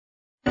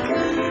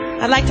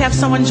I'd like to have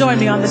someone join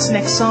me on this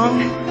next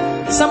song.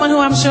 Someone who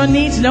I'm sure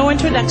needs no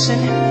introduction,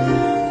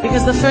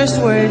 because the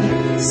first word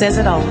says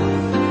it all.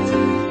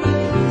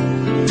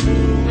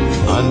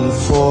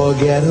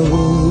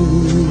 Unforgettable,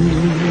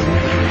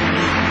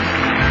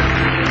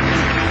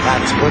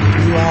 that's what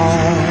you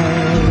are.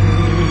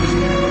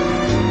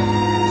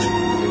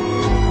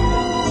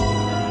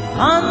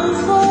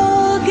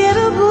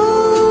 Unforgettable,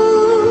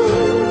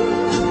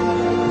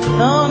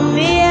 though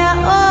near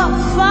or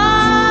far.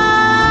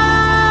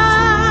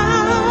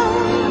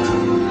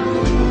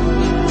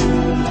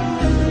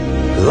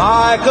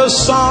 Like a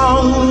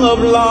song of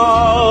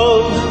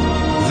love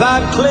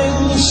that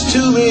clings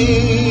to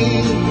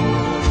me,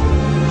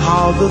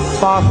 how the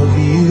thought of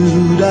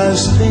you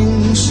does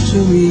things to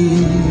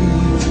me.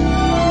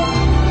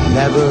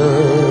 Never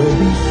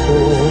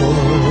before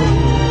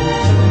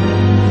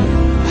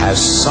has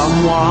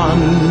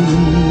someone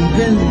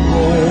been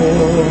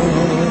more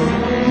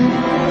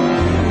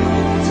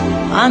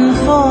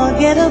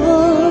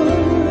unforgettable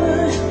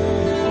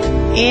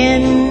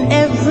in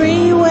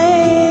every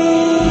way,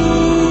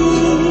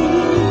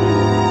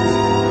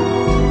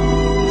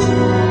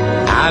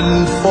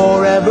 and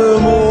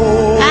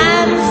forevermore.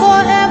 And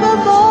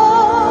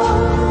forevermore,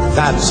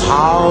 that's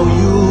how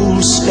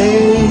you'll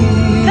stay.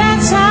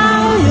 that's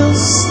how you'll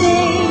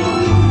stay.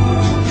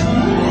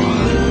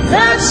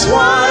 That's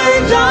why,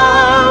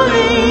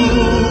 darling,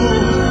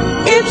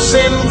 it's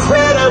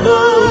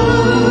incredible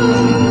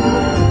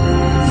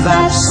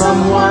that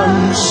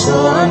someone so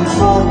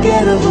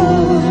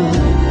unforgettable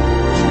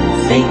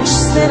thinks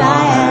that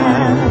I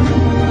am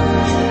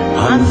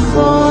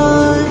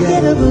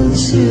unforgettable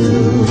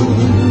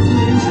too.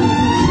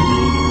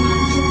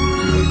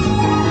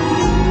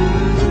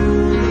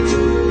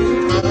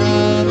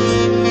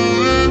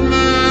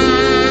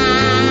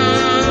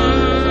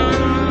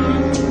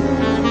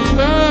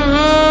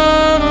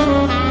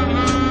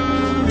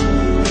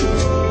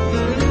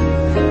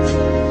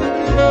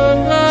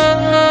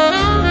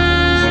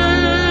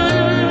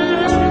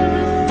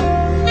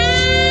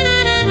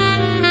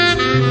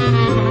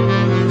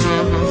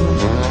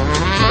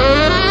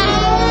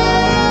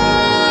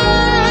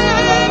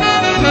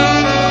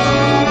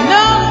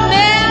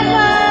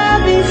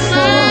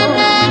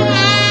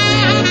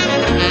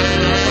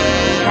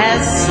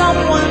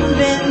 Someone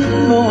been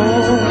more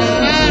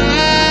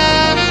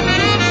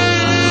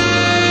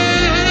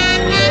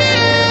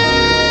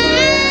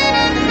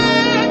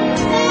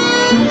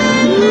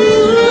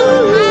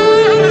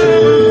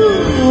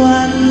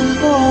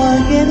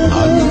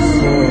unforgettable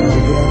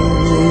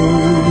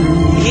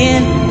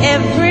in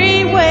every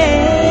way,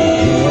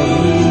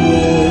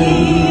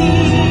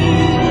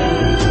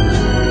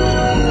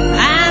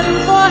 and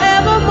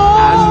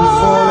forevermore.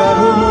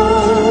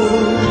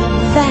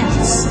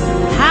 That's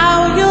how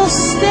you'll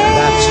stay.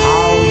 That's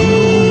how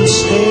you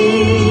stay.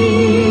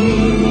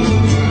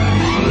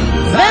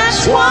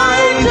 That's why,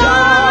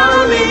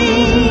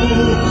 darling,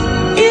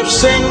 it's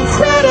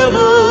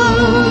incredible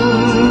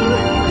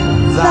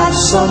that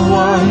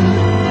someone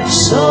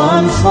so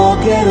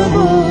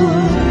unforgettable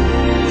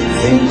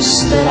thinks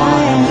that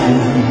I am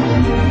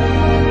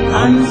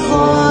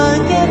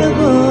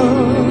unforgettable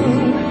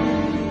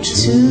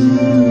too.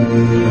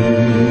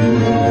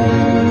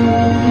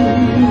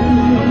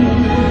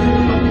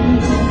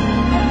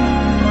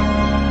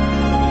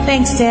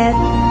 Thanks, Dad.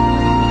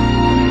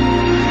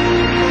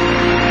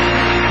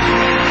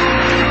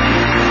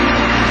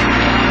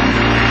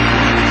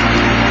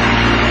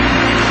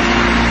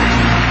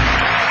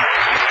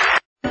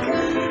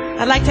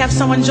 I'd like to have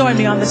someone join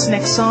me on this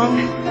next song.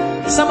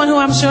 Someone who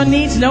I'm sure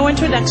needs no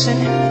introduction,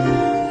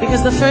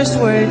 because the first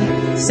word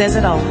says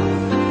it all.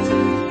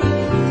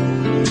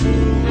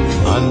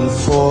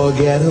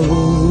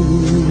 Unforgettable,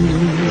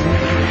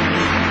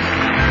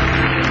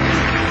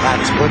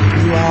 that's what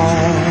you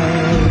are.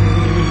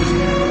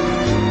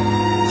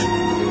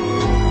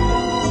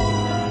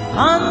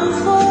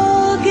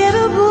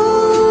 Unforgettable,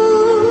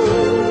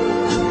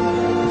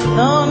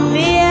 though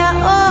near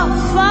or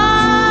far.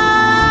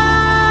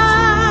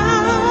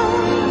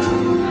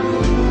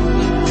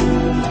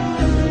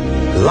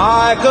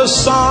 Like a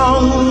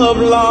song of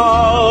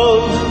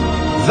love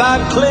that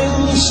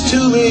clings to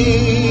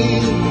me,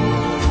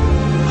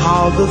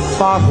 how the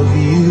thought of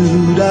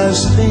you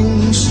does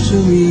things to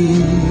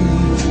me.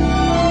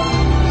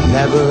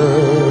 Never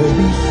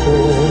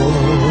before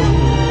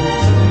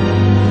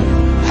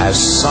has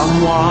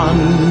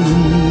someone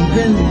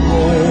been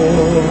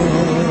more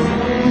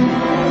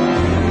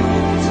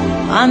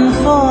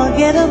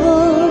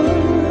unforgettable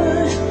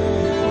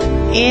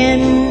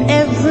in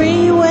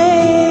every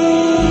way,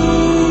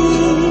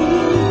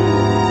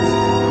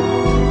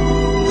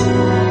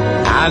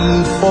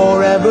 and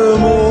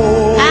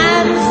forevermore.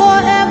 And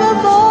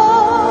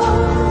forevermore,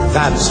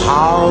 that's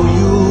how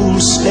you'll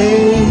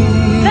stay.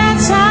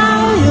 that's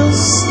how you'll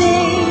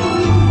stay.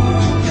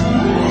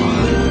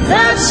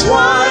 That's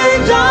why,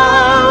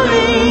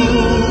 darling,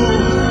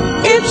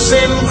 it's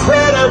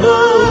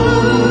incredible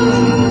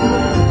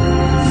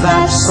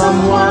that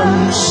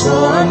someone so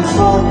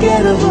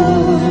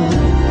unforgettable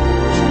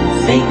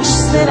thinks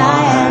that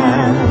I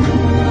am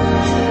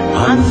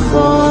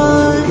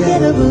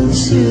unforgettable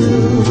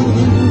too.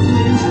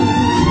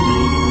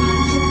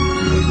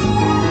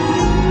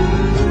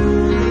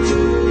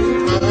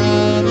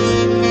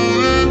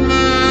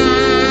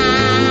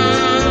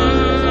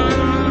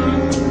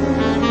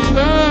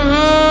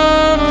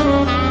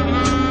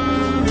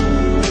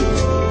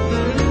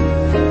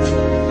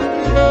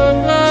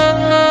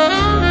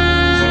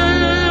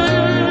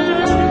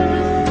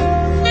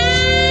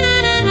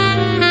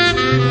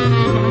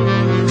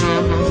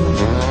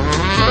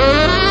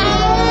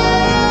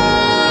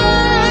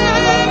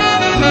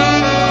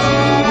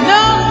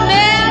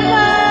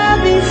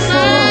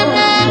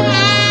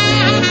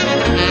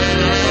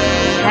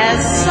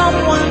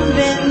 Someone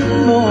been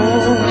more.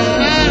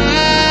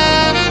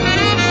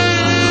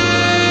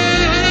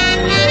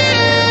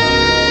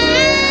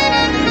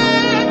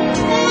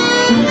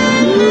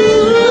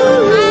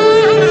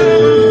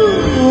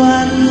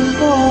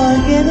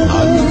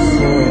 Unforgettable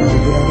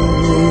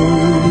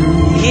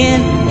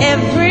in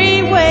every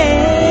way,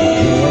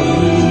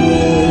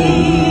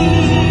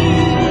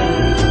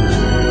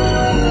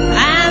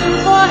 and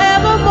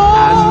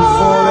forevermore.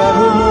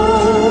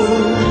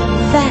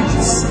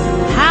 That's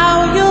how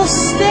you'll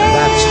stay.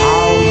 That's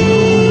how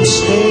you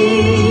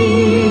stay.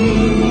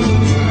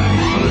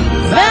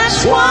 That's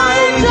why,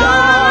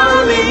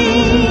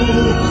 darling,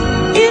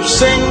 it's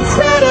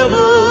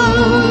incredible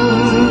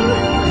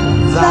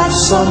that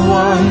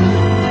someone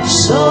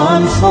so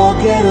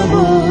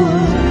unforgettable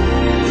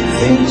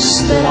thinks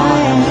that I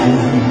am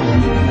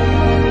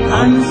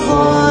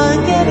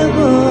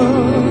unforgettable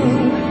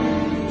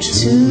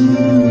too.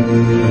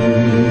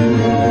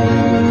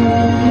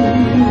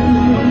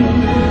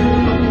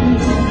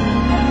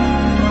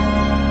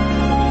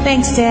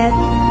 Thanks, Dad.